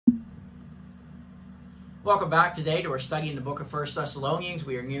Welcome back today to our study in the book of 1 Thessalonians.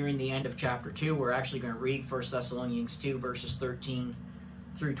 We are nearing the end of chapter 2. We're actually going to read 1 Thessalonians 2 verses 13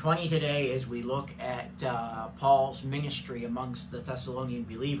 through 20 today as we look at Paul's ministry amongst the Thessalonian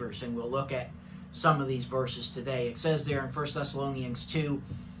believers. And we'll look at some of these verses today. It says there in 1 Thessalonians 2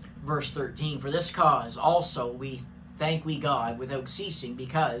 verse 13, "For this cause also we thank we God without ceasing,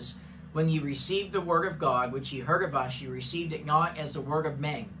 because when ye received the word of God, which ye heard of us, ye received it not as the word of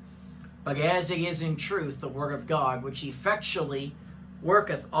men, but as it is in truth the word of God, which effectually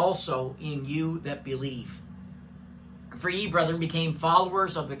worketh also in you that believe. For ye, brethren, became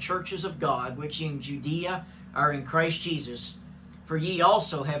followers of the churches of God, which in Judea are in Christ Jesus. For ye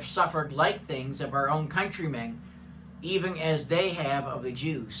also have suffered like things of our own countrymen, even as they have of the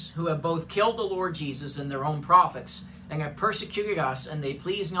Jews, who have both killed the Lord Jesus and their own prophets, and have persecuted us, and they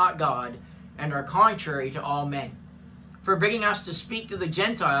please not God, and are contrary to all men, forbidding us to speak to the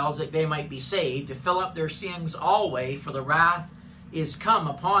Gentiles that they might be saved, to fill up their sins alway, for the wrath is come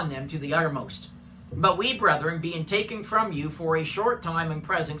upon them to the uttermost. But we, brethren, being taken from you for a short time in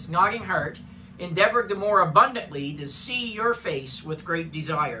presence, not in heart, endeavored the more abundantly to see your face with great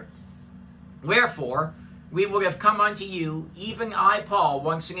desire. Wherefore, we would have come unto you, even I, Paul,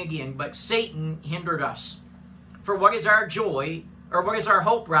 once and again, but Satan hindered us. For what is our joy, or what is our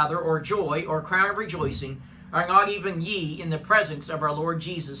hope, rather, or joy, or crown of rejoicing, are not even ye in the presence of our Lord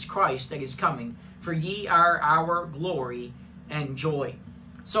Jesus Christ that is coming? For ye are our glory and joy."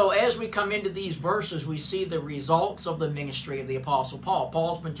 So as we come into these verses, we see the results of the ministry of the Apostle Paul.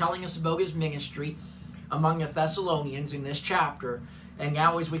 Paul's been telling us about his ministry among the Thessalonians in this chapter. And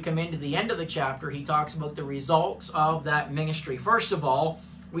now as we come into the end of the chapter, he talks about the results of that ministry. First of all,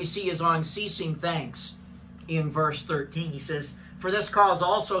 we see his unceasing thanks in verse 13. He says, "For this cause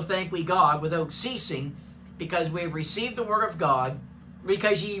also thank we God without ceasing, because we have received the word of God,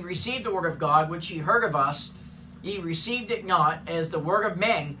 because ye received the word of God, which ye heard of us, ye received it not as the word of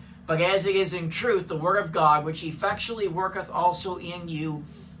men, but as it is in truth the word of God, which effectually worketh also in you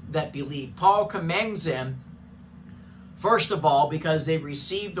that believe." Paul commends them, first of all, because they've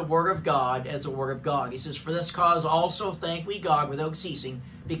received the word of God as the word of God. He says, "For this cause also thank we God without ceasing,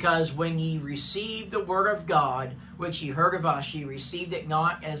 because when ye received the word of God, which ye heard of us, ye received it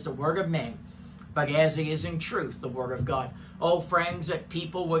not as the word of men, but as it is in truth the word of God." Oh, friends, that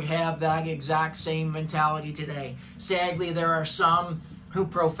people would have that exact same mentality today. Sadly, there are some who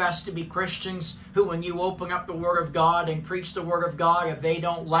profess to be Christians who, when you open up the word of God and preach the word of God, if they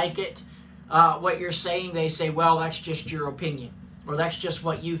don't like it, what you're saying, they say, "Well, that's just your opinion," or "That's just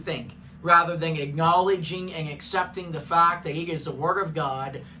what you think," rather than acknowledging and accepting the fact that it is the word of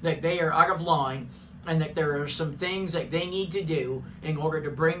God, that they are out of line, and that there are some things that they need to do in order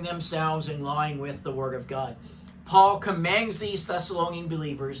to bring themselves in line with the word of God. Paul commends these Thessalonian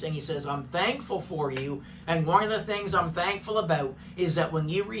believers, and he says, "I'm thankful for you, and one of the things I'm thankful about is that when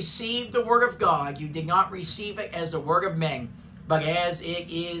you received the word of God, you did not receive it as the word of men, but as it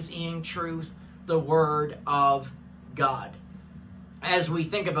is in truth the word of God." As we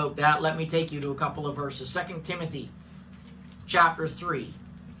think about that, let me take you to a couple of verses. 2 Timothy chapter 3.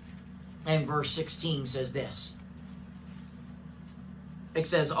 And verse 16 says this. It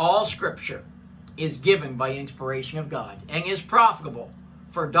says, "All Scripture is given by inspiration of God, and is profitable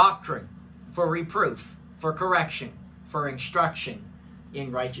for doctrine, for reproof, for correction, for instruction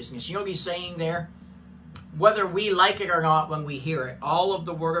in righteousness." You know what he's saying there? Whether we like it or not when we hear it, all of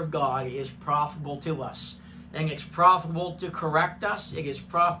the Word of God is profitable to us. And it's profitable to correct us. It is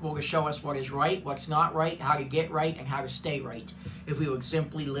profitable to show us what is right, what's not right, how to get right, and how to stay right, if we would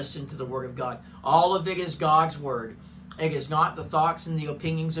simply listen to the Word of God. All of it is God's Word. It is not the thoughts and the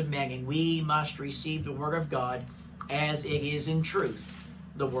opinions of men, and we must receive the Word of God as it is in truth,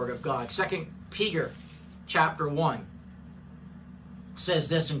 the Word of God. 2 Peter chapter 1 says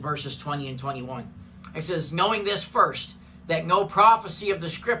this in verses 20 and 21. It says, "Knowing this first, that no prophecy of the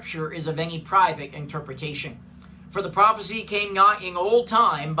Scripture is of any private interpretation. For the prophecy came not in old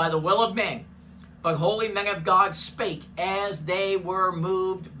time by the will of men, but holy men of God spake as they were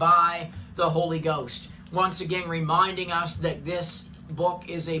moved by the Holy Ghost." Once again, reminding us that this book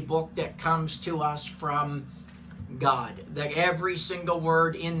is a book that comes to us from God. That every single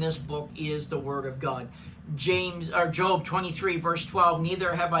word in this book is the word of God. Job 23 verse 12,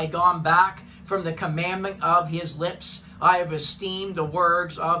 "Neither have I gone back from the commandment of his lips. I have esteemed the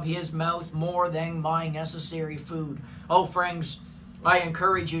words of his mouth more than my necessary food." Oh, friends, I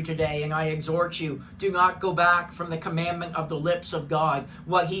encourage you today and I exhort you, do not go back from the commandment of the lips of God.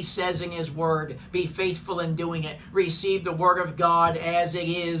 What he says in his word, be faithful in doing it. Receive the word of God as it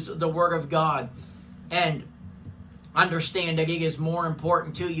is the word of God. And understand that it is more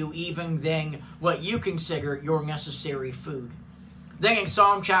important to you even than what you consider your necessary food. Then in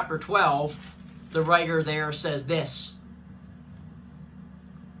Psalm chapter 12, the writer there says this.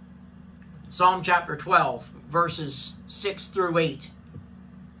 Psalm chapter 12, verses 6 through 8.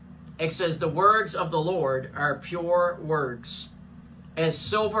 It says, "The words of the Lord are pure words, as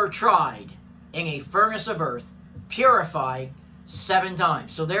silver tried in a furnace of earth, purified 7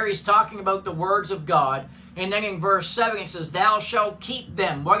 times." So there he's talking about the words of God. And then in verse 7 it says, "Thou shalt keep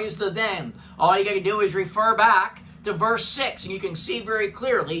them." What is the them? All you got to do is refer back to verse 6, and you can see very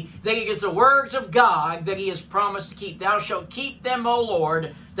clearly that it is the words of God that he has promised to keep. "Thou shalt keep them, O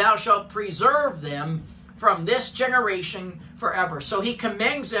Lord. Thou shalt preserve them from this generation forever." So he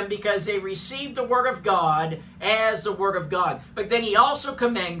commends them because they received the word of God as the word of God. But then he also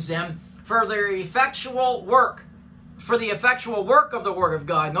commends them for their effectual work, for the effectual work of the word of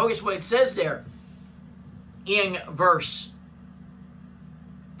God. Notice what it says there in verse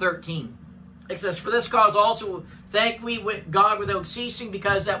 13. It says, "For this cause also thank we God without ceasing,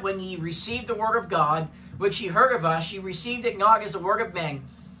 because that when ye received the word of God, which ye heard of us, ye received it not as the word of men,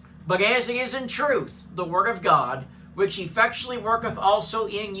 but as it is in truth, the word of God, which effectually worketh also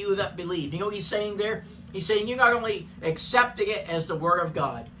in you that believe." You know what he's saying there? He's saying you not only accepted it as the word of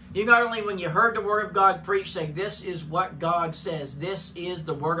God, you not only when you heard the word of God preached, saying this is what God says, this is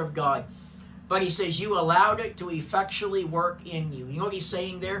the word of God, but he says you allowed it to effectually work in you. You know what he's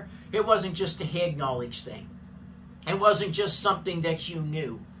saying there? It wasn't just a head knowledge thing. It wasn't just something that you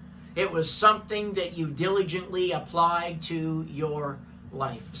knew. It was something that you diligently applied to your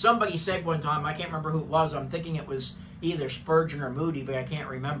life. Somebody said one time, I can't remember who it was, I'm thinking it was either Spurgeon or Moody, but I can't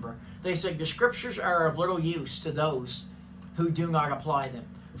remember. They said the scriptures are of little use to those who do not apply them.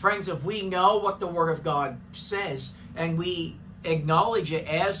 Friends, if we know what the word of God says and we acknowledge it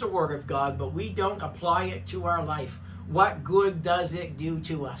as the word of God, but we don't apply it to our life, what good does it do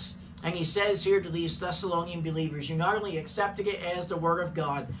to us? And he says here to these Thessalonian believers, you not only accepted it as the word of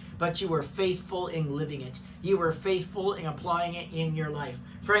God, but you were faithful in living it. You were faithful in applying it in your life.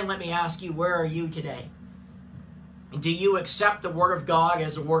 Friend, let me ask you, where are you today? Do you accept the word of God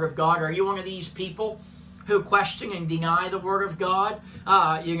as the word of God? Are you one of these people who question and deny the word of God?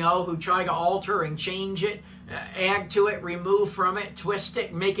 Who try to alter and change it, add to it, remove from it, twist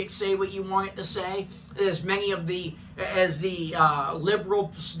it, make it say what you want it to say, as many of the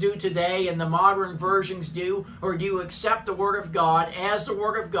liberals do today and the modern versions do? Or do you accept the word of God as the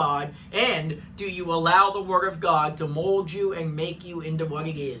word of God, and do you allow the word of God to mold you and make you into what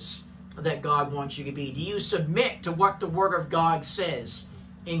it is that God wants you to be? Do you submit to what the word of God says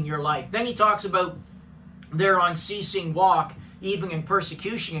in your life? Then he talks about their unceasing walk, even in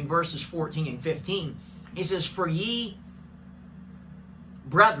persecution, in verses 14 and 15. He says, "For ye,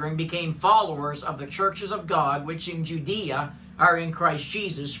 brethren, became followers of the churches of God, which in Judea are in Christ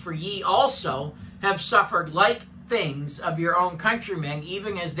Jesus. For ye also have suffered like things of your own countrymen,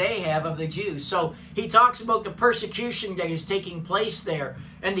 even as they have of the Jews." So he talks about the persecution that is taking place there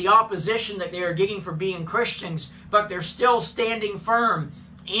and the opposition that they are getting for being Christians, but they're still standing firm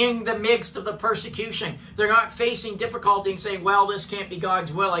in the midst of the persecution. They're not facing difficulty and saying, well, this can't be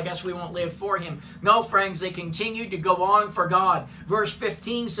God's will, I guess we won't live for him. No, friends, they continue to go on for God. Verse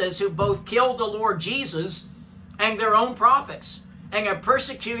 15 says, "Who both killed the Lord Jesus and their own prophets, and have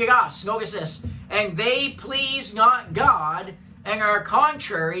persecuted us." Notice this. "And they please not God, and are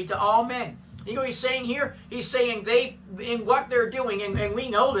contrary to all men." You know what he's saying here? He's saying they, in what they're doing, and we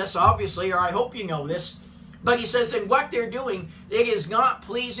know this, obviously, or I hope you know this, but he says, in what they're doing, it is not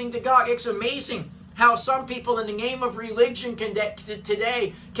pleasing to God. It's amazing how some people in the name of religion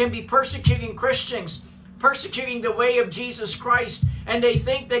today can be persecuting Christians, persecuting the way of Jesus Christ, and they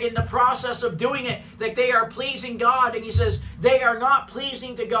think that in the process of doing it, that they are pleasing God. And he says, they are not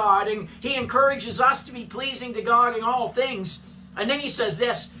pleasing to God, and he encourages us to be pleasing to God in all things. And then he says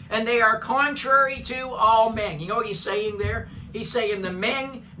this, "And they are contrary to all men." You know what he's saying there? He's saying the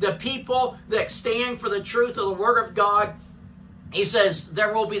men, the people that stand for the truth of the word of God, he says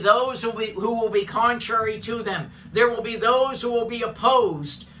there will be those who will be contrary to them. There will be those who will be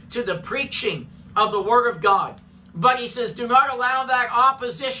opposed to the preaching of the word of God. But he says, do not allow that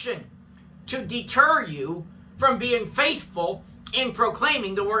opposition to deter you from being faithful in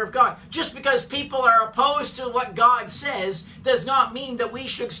proclaiming the word of God. Just because people are opposed to what God says does not mean that we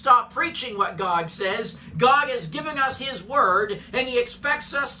should stop preaching what God says. God has given us his word, and he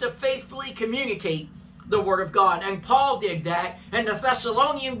expects us to faithfully communicate the word of God. And Paul did that, and the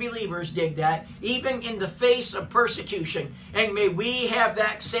Thessalonian believers did that, even in the face of persecution. And may we have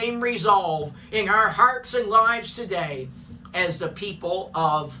that same resolve in our hearts and lives today as the people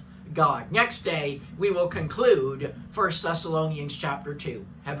of God. Next day, we will conclude 1 Thessalonians chapter 2.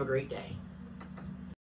 Have a great day.